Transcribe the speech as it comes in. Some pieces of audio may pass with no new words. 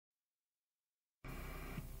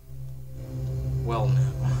Well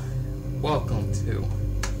now, welcome to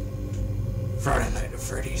Friday Night at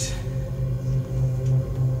Freddy's.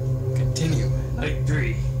 Continue, night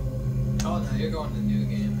 3. Oh no, you're going to new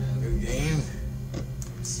game, man. New game?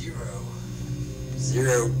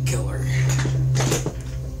 Zero killer.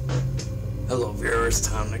 Hello viewers,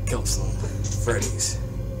 time to kill some Freddy's.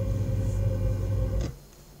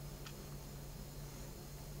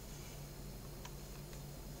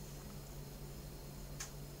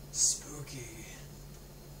 Spooky.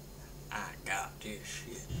 I got this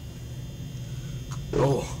shit.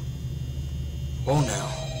 Oh now.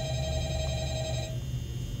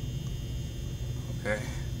 Okay.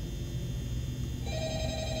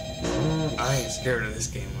 I ain't scared of this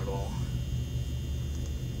game at all.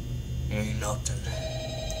 Ain't nothing.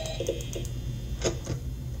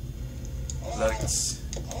 Lights.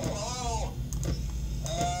 Hello.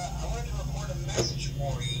 I wanted to record a message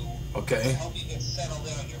for you. Okay. To help you get settled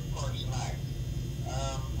in on your first night.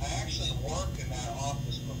 I actually worked in that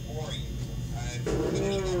office before you. I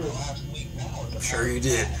finished it last week now. I'm sure you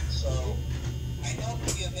did. So I know it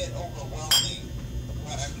can be a bit overwhelming,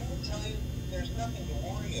 but I'm going to tell you there's nothing to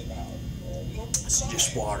worry about. It's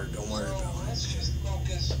just water, don't worry about it. Let's just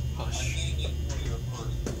focus on getting you through your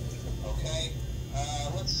first week, okay?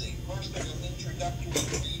 Let's see. First, there's an introductory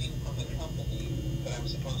reading from the company that I'm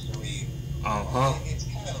supposed to read. It's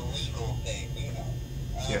kind of a legal thing, you know.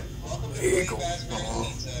 Yeah. Welcome to Legal.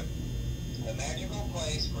 Pizza, a magical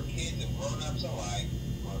place for kids and grown-ups alike,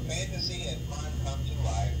 where fantasy and fun come to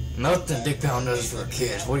life. Nothing Dick Pound does for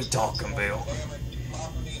kids. What are you talking about?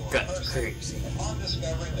 Got crazy. Upon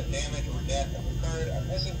discovering the damage or death that occurred, a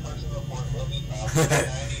missing person report will be filed for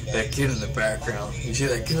 90 days. That kid in the background. You see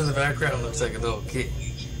that kid in the background? Looks like a little kid.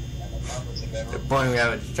 The bunny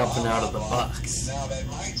rabbit jumping out of the box. Now that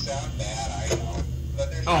might sound bad, I know.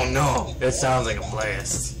 But there's Oh no, that sounds like a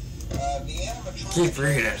blast. The animatronics Keep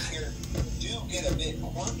reading. here do get a bit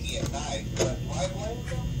clunky at night, but do I blame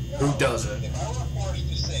them? No. Who doesn't? If I were forced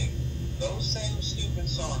to sing those same stupid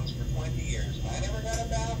songs for 20 years and I never got a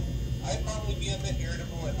bath, I'd probably be a bit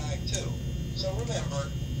irritable at night too. So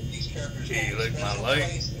remember, these characters Hey, you like my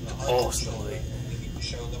light? Awesomely. We need to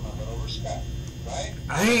show them a little respect, right?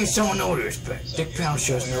 I ain't showing no respect. Dick Pound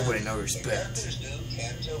shows nobody no respect.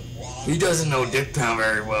 He doesn't know Dick Pound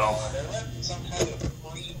very well. They're left in some kind of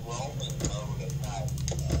free roaming mode at night.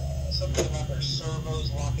 Something about their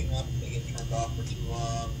servos locking up if they get turned off for too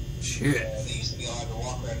long. Shit. They used to be allowed to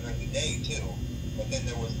walk around during the day too. But then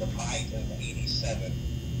there was the bite of 87.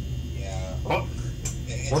 Yeah. What?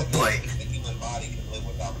 It's What bite? amazing the human body can live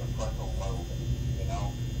without the frontal lobe, you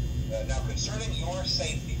know? Now, concerning your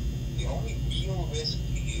safety, the only real risk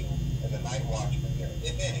to you as a night watchman here,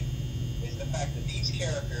 if any, is the fact that these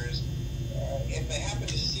characters, if they happen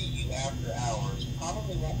to see you after hours,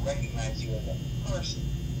 probably won't recognize you as a person.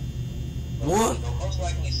 What? They'll most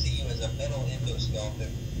likely see you as a metal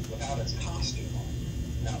endoskeleton without its costume on.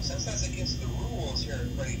 Now, since that's against the rules here at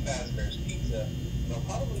Freddy Fazbear's Pizza, they'll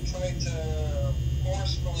probably try to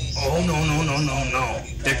forcefully... Oh, no.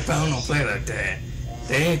 Dick Pound don't play like that.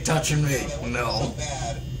 They ain't touching me. No.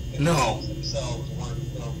 No.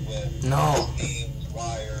 No.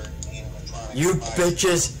 You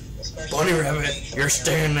bitches. Bunny Rabbit, you're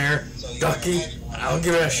staying there. Ducky, I don't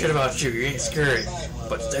give a shit about you. You ain't scary.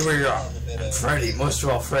 But stay where you are. And Freddy, most of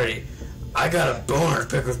all Freddy, I got a boner to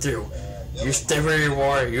pick with you. You stay where you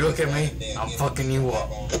are. You look at me, I'm fucking you up.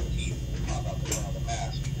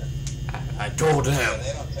 I told them.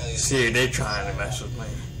 See, they trying to mess with me.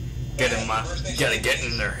 Get in my, you gotta get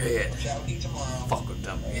in their head. Fuck with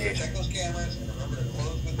them, yeah. Check those cameras and remember to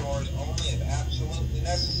close the doors only if absolutely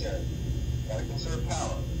necessary. Gotta conserve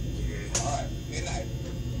power. Alright, good night.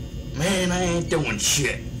 Man, I ain't doing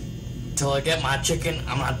shit. Until I get my chicken,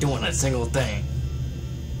 I'm not doing a single thing.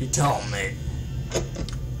 You tell me.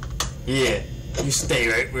 Yeah, you stay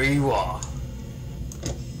right where you are.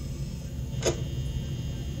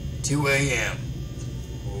 2 a.m.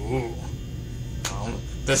 Ooh.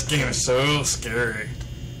 This game is so scary.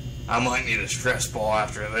 I might need a stress ball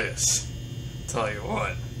after this. Tell you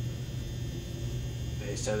what.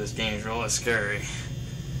 They said this game's really scary.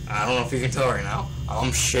 I don't know if you can tell right now.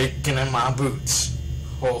 I'm shaking in my boots.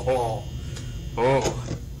 Oh. Oh,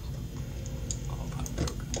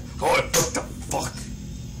 what the fuck?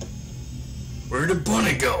 Where'd the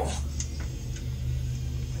bunny go?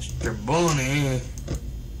 Mr. Bunny.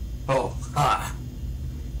 Oh, hi.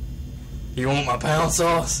 You want my pound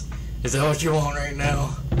sauce? Is that what you want right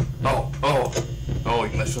now? Oh,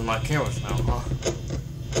 you messed with my cameras now,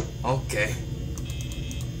 huh? Okay.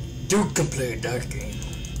 Duke can play that game.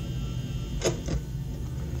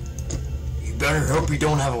 You better hope you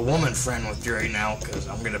don't have a woman friend with you right now, because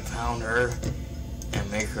I'm gonna pound her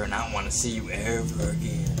and make her not want to see you ever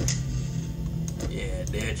again. Yeah,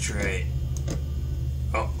 that's right.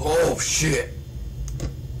 Oh shit.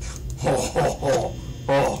 Oh.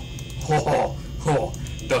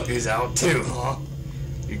 Ducky's out too, huh?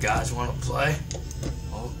 You guys want to play?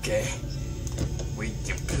 Okay. We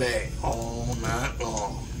can play all night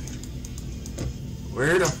long.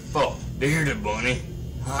 Where the fuck? There's the bunny.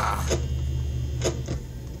 Huh?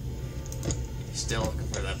 You still looking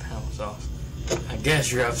for that pound sauce? I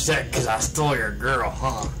guess you're upset because I stole your girl,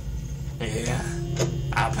 huh? Yeah.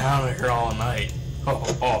 I pounded her all night.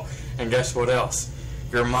 And guess what else?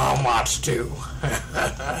 Your mom watched too.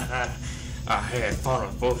 I had fun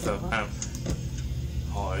with both of them.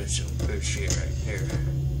 Oh, it's some good shit right here.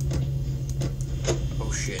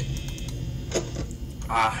 Oh shit.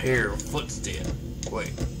 I hear a footstep. Wait,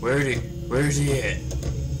 where's he at?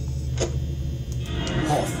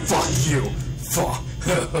 Oh, fuck you! Fuck!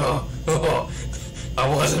 I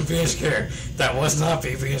wasn't being scared. That was not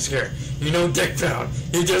me being scared. You know Dick Pound,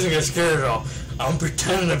 he doesn't get scared at all. I'm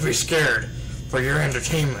pretending to be scared for your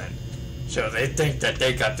entertainment. So they think that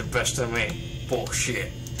they got the best of me.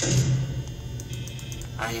 Bullshit.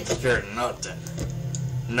 I ain't scared of nothing.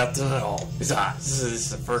 Nothing at all. Besides, this is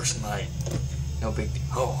the first night. No big deal.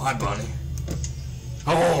 Oh, hi, Bunny.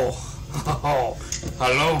 Oh,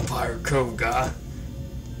 hello, Pirate Cove guy.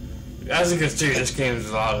 As you can see, this game is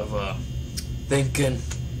a lot of thinking,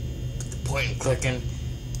 point and clicking.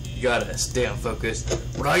 You gotta stay on focus.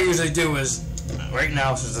 What I usually do is, right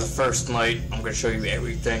now, since it's the first night, I'm gonna show you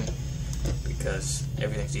everything because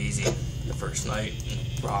everything's easy the first night,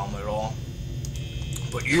 no problem at all.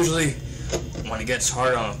 But usually, when it gets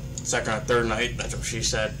hard on second or third night, that's what she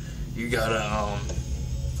said, you gotta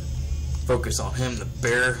focus on him, the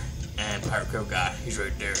bear, and Pirate Cove guy. He's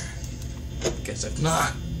right there. Because if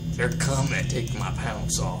not, they're coming and taking my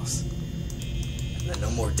pound sauce. And then no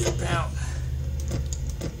more Dick Pound.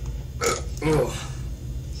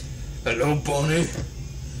 Hello, Bunny.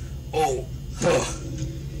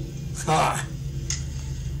 Hi.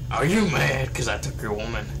 Are you mad because I took your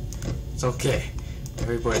woman? It's okay.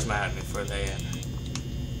 Everybody's mad at me for the end.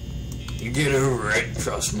 You get over it,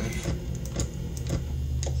 trust me.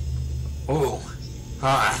 Oh,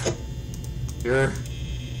 hi. You're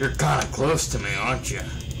kind of close to me, aren't you?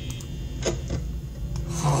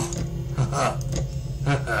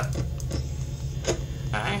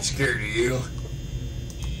 I ain't scared of you.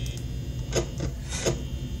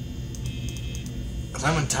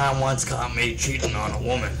 Clementine once caught me cheating on a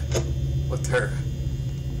woman with her.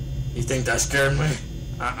 You think that scared me?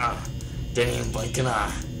 Didn't even blink an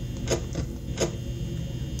eye.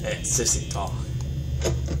 It's sissy talk.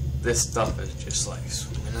 This stuff is just like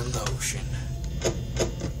swimming in the ocean.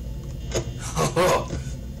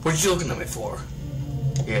 What you looking at me for?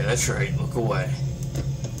 Yeah, that's right. Look away.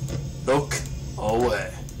 Look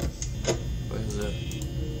away.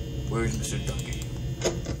 Where's Mr. Ducky?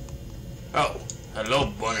 Oh,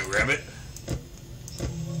 hello, Bunny Rabbit.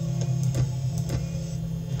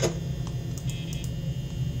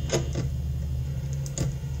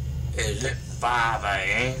 Is it 5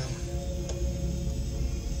 a.m.?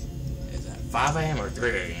 Is that 5 a.m. or 3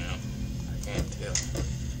 a.m.? I can't tell.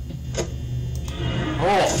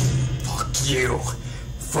 Oh, fuck you.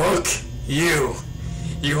 Fuck you.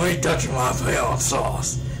 You ain't touching my pound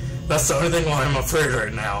sauce. That's the only thing why I'm afraid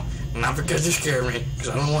right now. Not because you scared me, because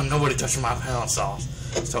I don't want nobody touching my pound sauce.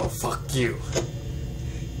 So fuck you.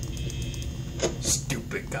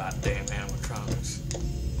 Stupid goddamn animatronics.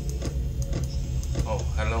 Oh,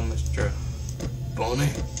 hello, Mr. Bunny.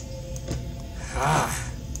 Ah.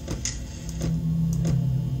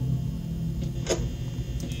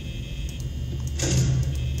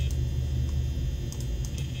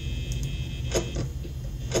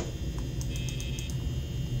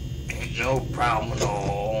 Ain't no problem at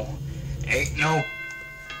all. Ain't no...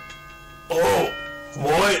 Oh!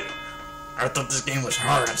 What? I thought this game was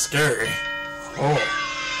hard and scary. Oh.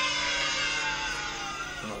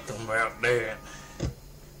 Nothing about that.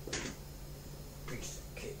 Piece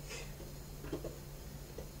of cake.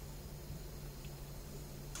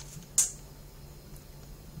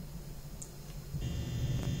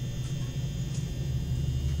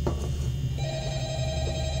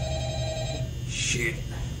 Shit.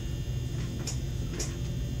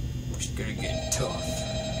 It's gonna get tough.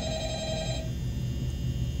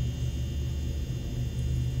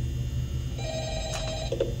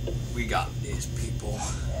 We got this, people.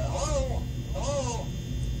 Hello? Hello?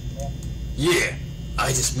 Yeah, I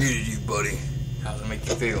just muted you, buddy. How's it make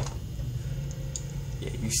you feel?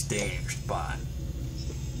 Yeah, you stay in your spot.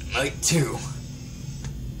 night 2.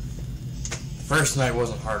 First night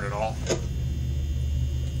wasn't hard at all.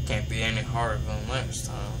 Can't be any harder than last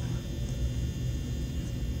time.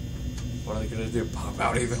 What are they gonna do? Pop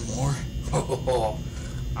out even more? Oh,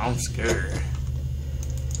 I'm scared.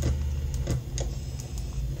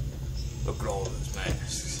 Look at all those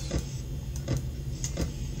masks.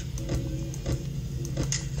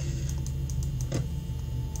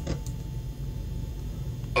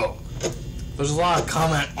 Oh, there's a lot of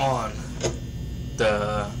comment on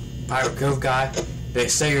the Pirate Cove guy. They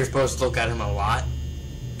say you're supposed to look at him a lot,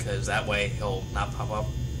 because that way he'll not pop up.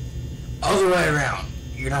 Other way around,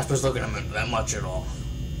 you're not supposed to look at him that much at all.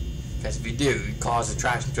 Because if you do, you cause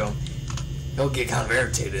attraction to him, he'll get kind of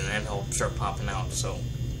irritated and then he'll start popping out. So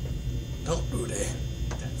don't do that.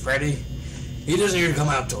 Freddy, he doesn't usually come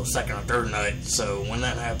out till the 2nd or 3rd night. So when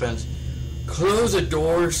that happens, close the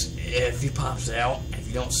doors if he pops out. If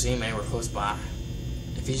you don't see him anywhere close by,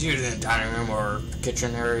 if he's usually in the dining room or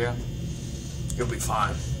kitchen area, you'll be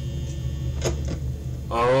fine.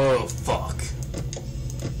 Oh, fuck.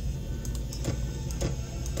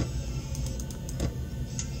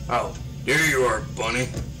 Oh, there you are, bunny.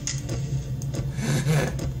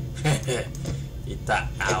 You thought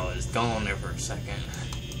I was gone there for a second.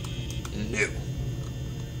 No.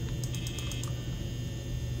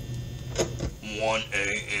 1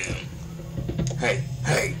 a.m.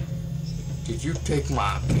 Hey, did you take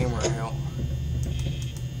my camera out?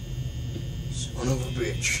 Son of a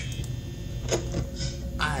bitch.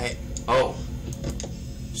 Oh.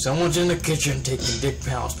 Someone's in the kitchen taking Dick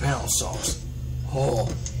Pound's pound sauce. Oh,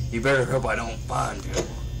 you better hope I don't find you.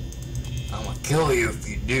 I'm gonna kill you if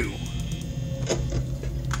you do.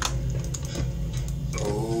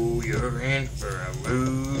 Oh, you're in for a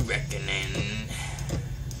rude reckoning.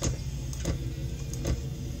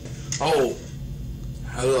 Oh,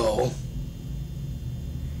 hello.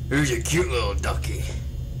 Who's a cute little ducky?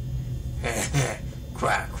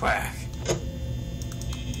 Quack, quack.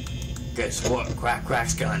 Guess what? Quack,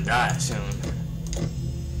 quack's gonna die soon.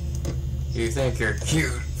 You think you're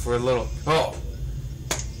cute for a little... Oh!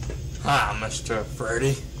 Hi, Mr.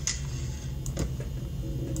 Freddy.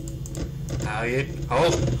 How you...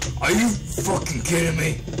 Oh! Are you fucking kidding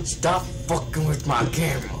me? Stop fucking with my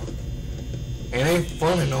camera. It ain't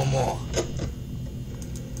funny no more.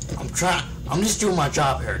 I'm just doing my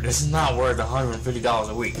job here. This is not worth $150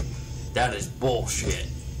 a week. That is bullshit.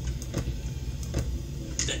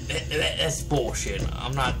 That's bullshit.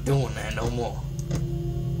 I'm not doing that no more.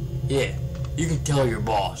 Yeah, you can tell your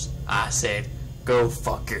boss I said go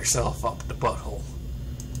fuck yourself up the butthole.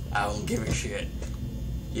 I don't give a shit.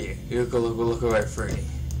 Yeah, you look away, Freddy.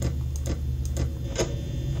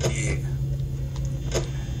 Yeah.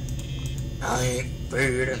 I ain't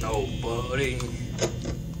afraid of nobody.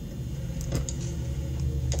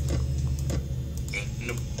 Ain't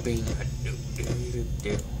no thing I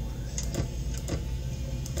do.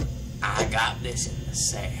 I got this in the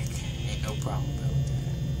sack. Ain't no problem about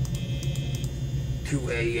that. 2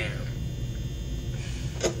 a.m.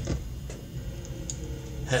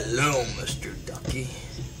 Hello, Mr. Ducky.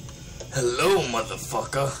 Hello,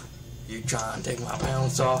 motherfucker. You trying to take my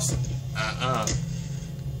pound sauce?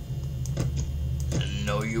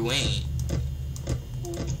 No, you ain't.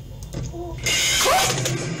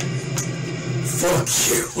 Fuck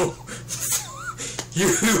you. You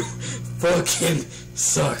fucking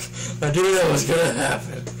suck. I knew that was gonna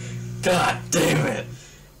happen. God damn it.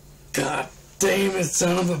 God damn it,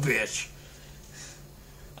 son of a bitch.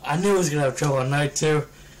 I knew I was gonna have trouble on night 2.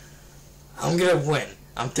 I'm gonna win.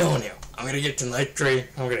 I'm telling you. I'm gonna get to night 3.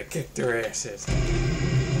 I'm gonna kick their asses.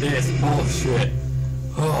 This bullshit.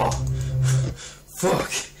 Oh.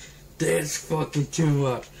 Fuck. That's fucking too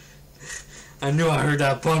much. I knew I heard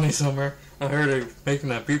that bunny somewhere. I heard it making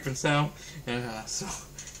that beeping sound. And so...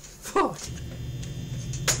 Fuck.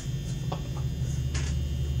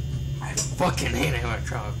 I fucking hate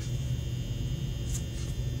animatronics.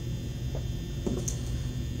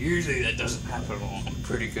 Usually that doesn't happen at all. I'm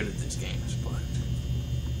pretty good at these games, but...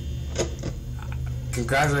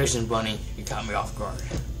 Congratulations, Bunny. You caught me off guard.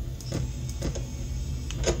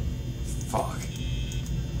 Fuck.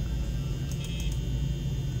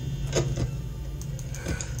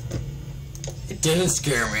 It didn't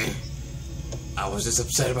scare me. I was just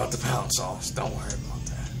upset about the pound sauce. Don't worry about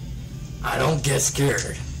that. I don't get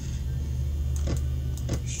scared.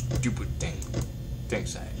 Stupid thing.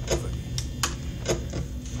 Thinks I...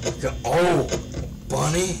 Oh,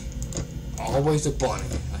 bunny? Always a bunny,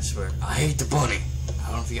 I swear. I hate the bunny. I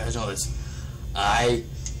don't know if you guys know this. I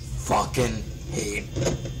fucking hate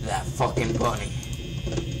that fucking bunny.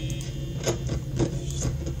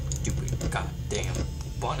 Stupid goddamn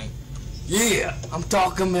bunny. Yeah, I'm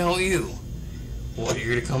talking about you. What,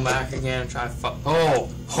 you're gonna come back again and try to fuck? Oh,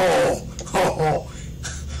 oh, oh, oh.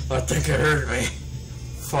 I think it hurt me.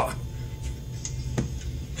 Fuck.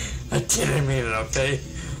 I didn't mean it, okay?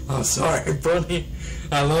 I'm sorry, buddy.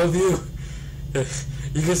 I love you.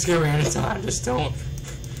 You can scare me anytime. Just don't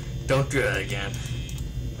do that again.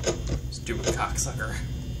 Stupid cocksucker.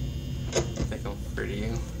 I think I'm afraid of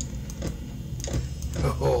you.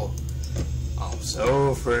 Oh, I'm so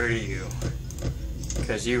afraid of you.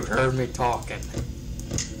 Because you heard me talking.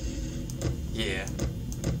 Yeah.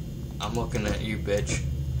 I'm looking at you, bitch.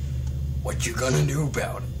 What you gonna do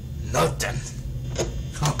about it? Nothing.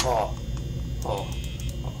 Oh, oh,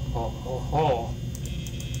 oh, oh, oh.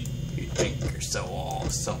 You think you're so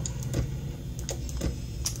awesome.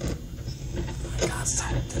 I got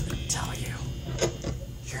something to tell you.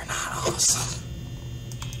 You're not awesome.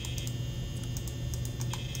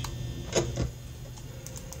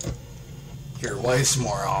 Your wife's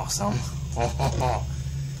more awesome. Oh,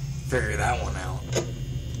 figure that one out.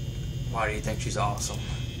 Why do you think she's awesome?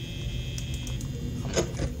 I'm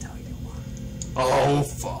not gonna tell you why. Oh,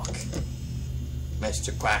 fuck.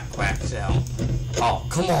 Mr. Quack Quack's out. Oh,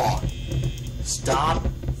 come on. Stop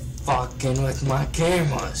fucking with my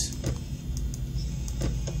cameras.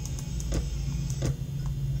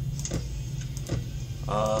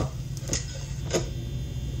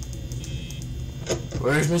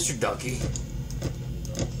 Where's Mr. Ducky?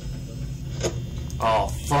 Oh,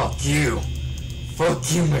 fuck you.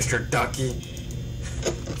 Fuck you, Mr. Ducky.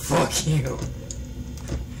 Fuck you.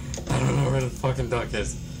 I don't know where the fucking duck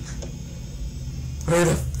is. Where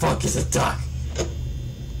the fuck is the duck?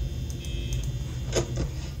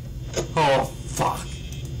 Oh, fuck.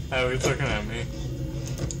 Oh, he's looking at me.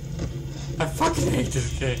 I fucking hate this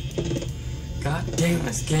game. God damn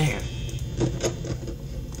this game.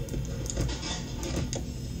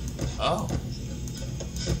 Oh.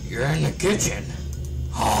 You're in the kitchen.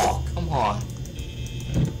 Oh, come on.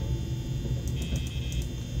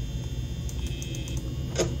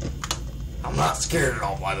 I'm not scared at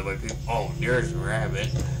all, by the way, people. Oh, there's a rabbit.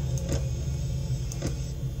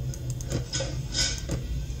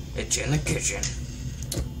 It's in the kitchen.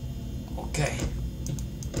 Okay.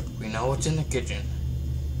 We know what's in the kitchen.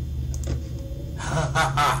 Ha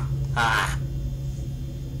ha ha ha.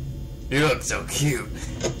 You look so cute.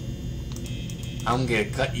 I'm gonna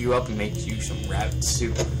cut you up and make you some rabbit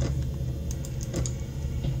soup.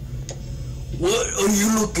 What are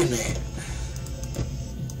you looking at?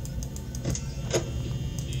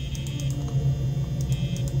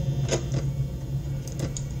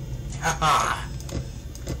 Haha.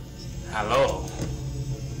 Hello.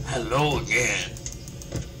 Hello again.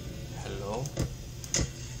 Hello.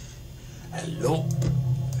 Hello.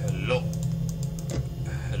 Hello.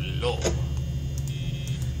 Hello.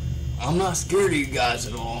 I'm not scared of you guys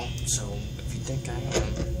at all, so if you think I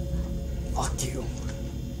am, fuck you.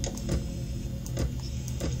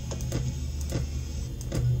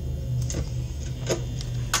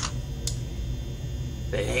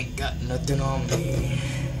 They ain't got nothing on me.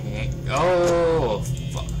 Oh,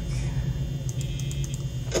 fuck.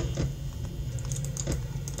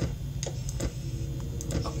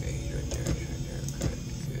 Okay, he's right there,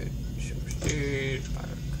 good. Show stage,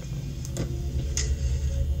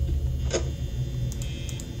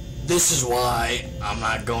 This is why I'm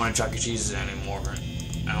not going to Chuck E. Cheese's anymore.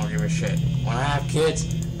 I don't give a shit. When I have kids,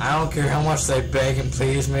 I don't care how much they beg and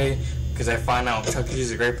please me, because I find out Chuck E. Cheese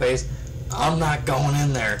is a great place. I'm not going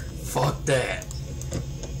in there. Fuck that.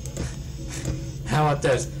 How about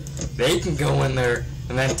this? They can go in there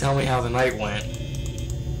and then tell me how the night went.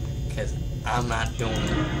 Because I'm not doing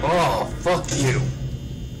it. Oh, fuck you.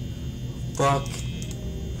 Fuck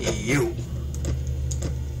you.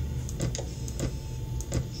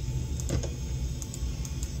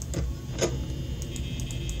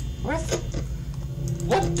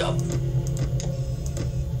 What the?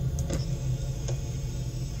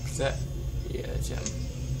 Is that? Yeah, it's him.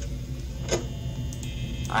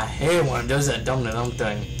 I hate when it does that dumb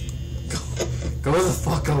thing. Go the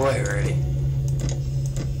fuck away already.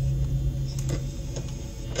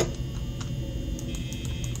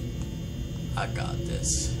 I got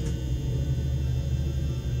this.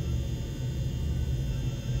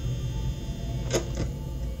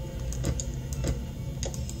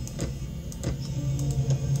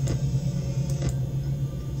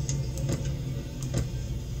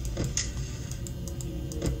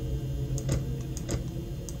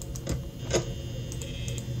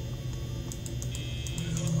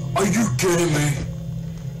 Are you kidding me?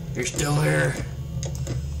 You're still here?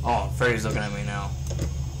 Oh, Freddy's looking at me now.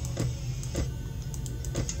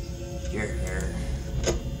 You're here.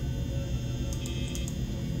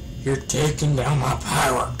 You're taking down my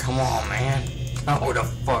power. Come on, man. Go the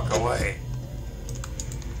fuck away.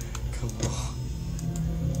 Come on.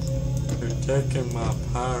 You're taking my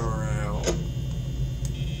power out.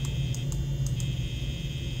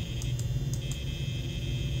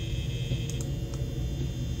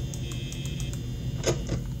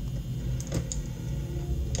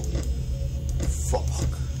 Fuck.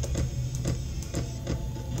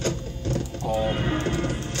 Oh,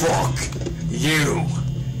 fuck you.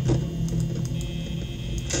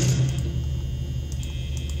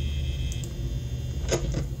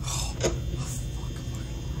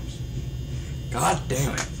 God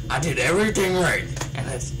damn it. I did everything right. And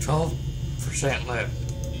it's 12% left.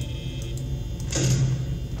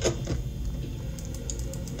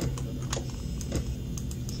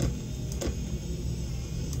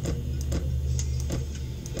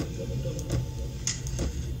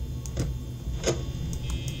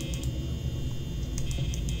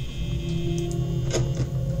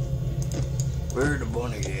 Where's the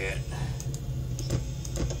bunny at?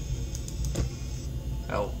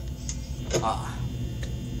 Oh.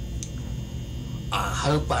 I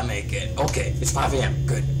hope I make it. Okay, it's 5 a.m.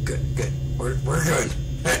 Good. We're good.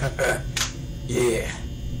 Yeah.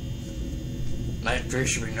 Night 3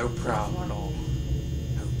 should be no problem at all.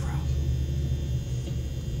 No problem.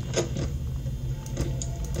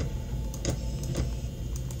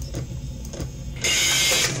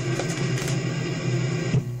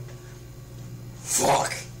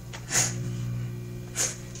 Fuck.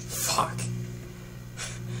 Fuck.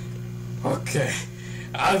 Okay.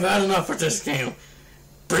 I've had enough with this game.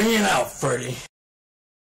 Bring it out, Freddy.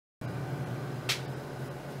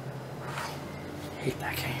 Hate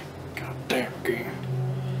that game. Goddamn game.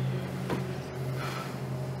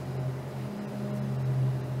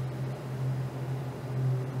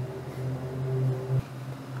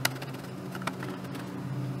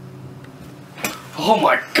 Oh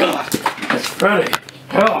my god! It's Freddy!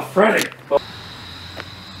 Oh, Freddy! Oh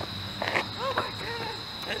my god!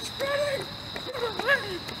 It's Freddy! Run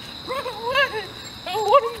away! Run away! Oh,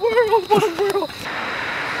 what a world! What a world!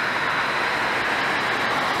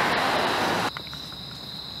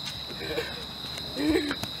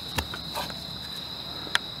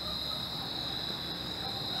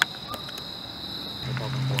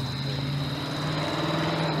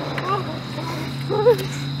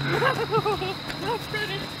 Not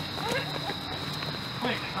Freddy!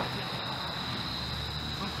 Wait,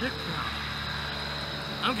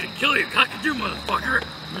 I'm gonna kill you, cockadoo motherfucker!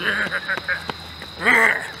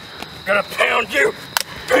 Gonna pound you!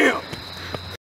 Damn!